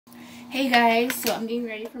Hey guys, so I'm getting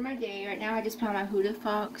ready for my day. Right now I just put on my Huda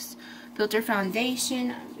Fox Filter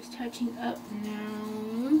Foundation. I'm just touching up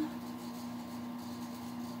now.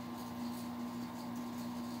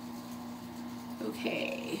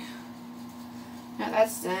 Okay. Now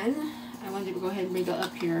that's done. I wanted to go ahead and bring it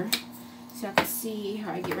up here so I can see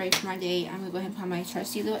how I get ready for my day. I'm going to go ahead and put on my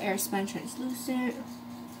trusty little Airspun Translucent.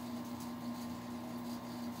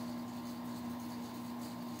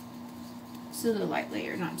 It's a little light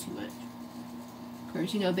layer, not too much. Of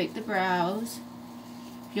course, you know, bake the brows.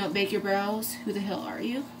 If you don't bake your brows, who the hell are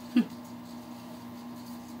you?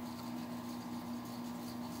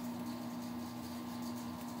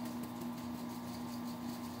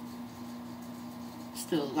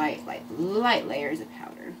 Still light layers of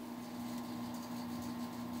powder.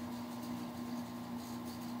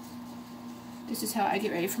 This is how I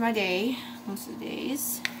get ready for my day, most of the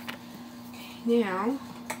days. Okay, now,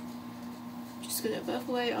 just gonna buff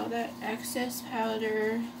away all that excess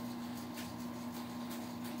powder.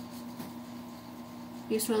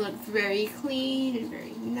 You just want to look very clean and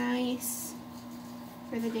very nice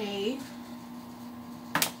for the day.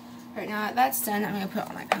 Right now that's done, I'm going to put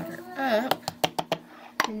all my powder up.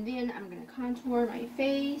 And then I'm going to contour my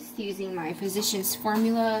face using my Physicians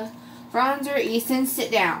Formula Bronzer Easton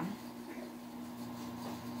Sit Down.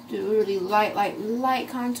 Do a really light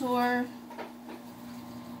contour.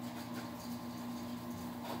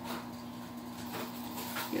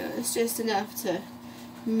 Yeah, it's just enough to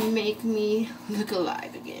make me look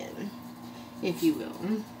alive again, if you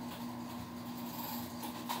will.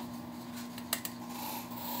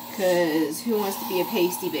 Because who wants to be a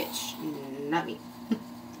pasty bitch? Not me.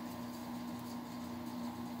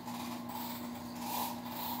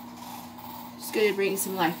 Just going to bring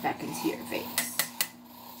some life back into your face.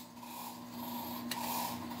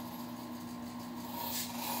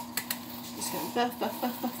 Just going to buff, buff,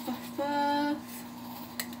 buff, buff, buff, buff.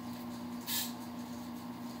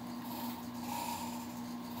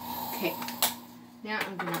 Okay, now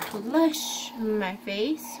I'm going to blush my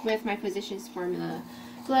face with my Physicians Formula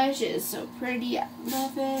blush. It is so pretty. I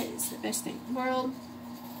love it. It's the best thing in the world.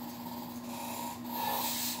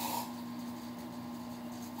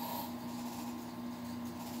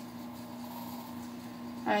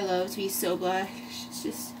 I love to be so blush. It's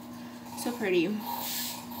just so pretty.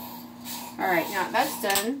 Alright, now that's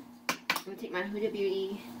done. I'm going to take my Huda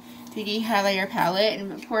Beauty 3D highlighter palette,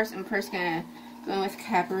 and of course I'm first going to go in with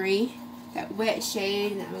Capri, that wet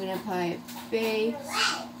shade, and I'm going to apply it base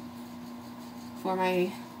for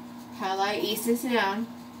my highlight. Easton Sit Down.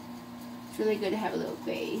 It's really good to have a little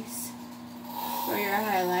base for your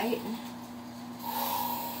highlight.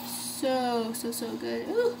 So good.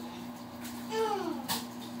 Ooh.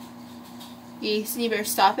 Easton, you better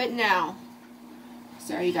stop it now.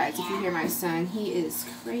 Sorry you guys if you hear my son. He is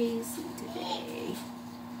crazy today.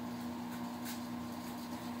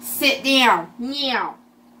 Sit down. Meow.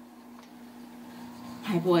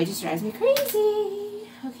 My boy just drives me crazy.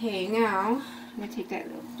 Okay, now I'm going to take that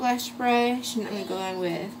little blush brush and I'm going to go in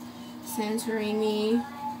with Santorini.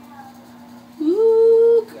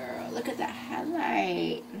 Ooh, girl. Look at that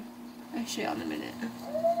highlight. I'll show y'all in a minute.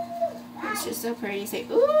 It's just so pretty. Say,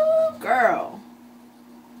 ooh, girl.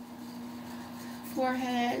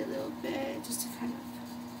 Forehead a little bit, just to kind of.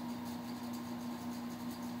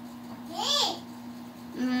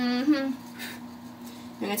 I'm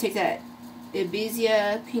going to take that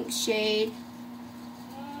Ibiza pink shade.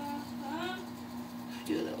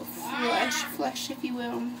 Do a little flush, if you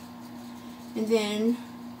will. And then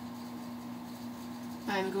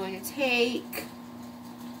I'm going to take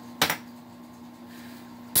my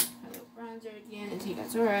little bronzer again and take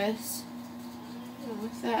Azoris. And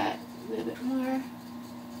with that, a little bit more.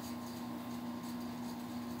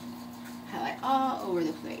 Highlight all over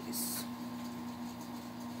the place.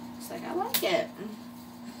 It's like I like it.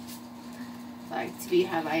 I like to be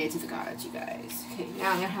highlighted to the gods, you guys. Okay,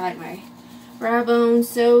 now I'm going to highlight my brow bone.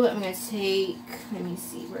 So I'm going to take, let me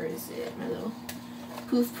see, where is it? My little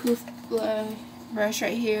poof brush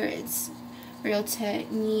right here. It's Real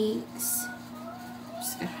Techniques. I'm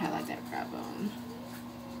just going to highlight that brow bone.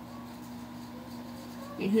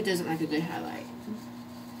 I mean, who doesn't like a good highlight?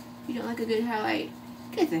 If you don't like a good highlight,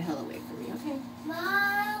 get the hell away from me, okay?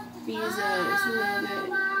 Mom, just a little bit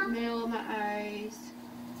middle of my eyes.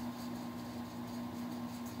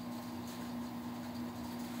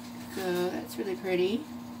 So that's really pretty.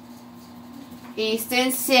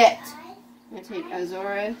 Easton, sit. I'm going to take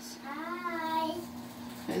Azoris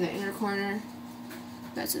in the inner corner.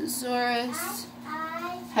 That's Azoris.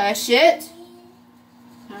 Hush it.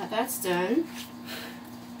 Now that that's done,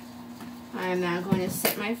 I am now going to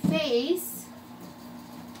set my face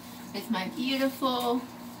It's my beautiful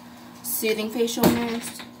soothing facial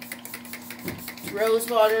mist. Rose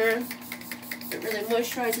water. It really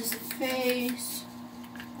moisturizes the face.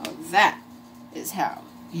 Oh, that is how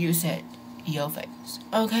you set your face.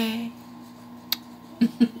 Okay?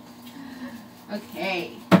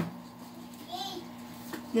 Okay.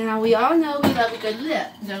 Now, we all know we love a good lip,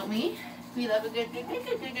 don't we? We love a good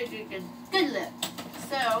lip.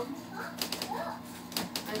 So,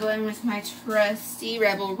 I'm going with my trusty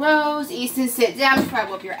Rebel Rose. Easton, sit down before I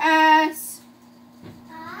whoop your ass.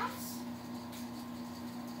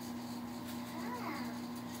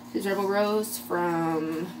 This is Rebel Rose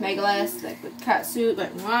from Megaless, like with Catsuit,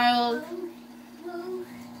 but in Wild.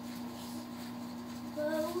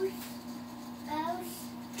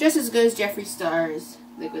 Just as good as Jeffree Star's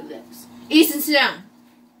liquid lips. Easton, sit down.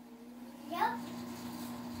 Yep.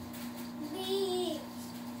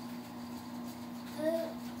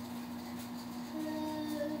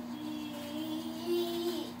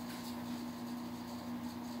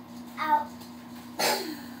 Out.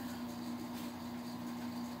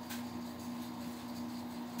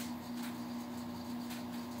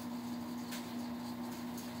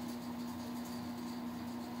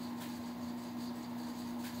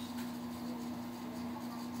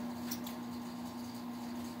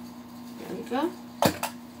 There we go.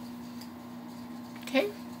 Okay.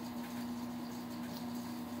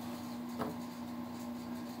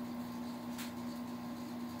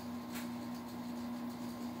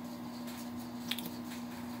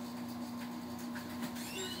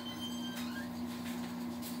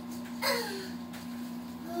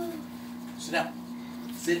 Sit down.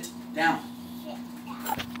 Sit down.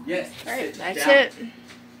 Yes. All right, sit that's down. it.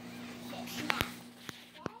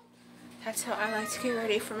 That's how I like to get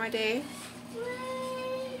ready for my day.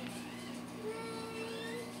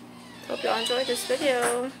 Hope y'all enjoyed this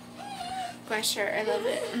video. Go and share. I love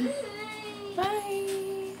it.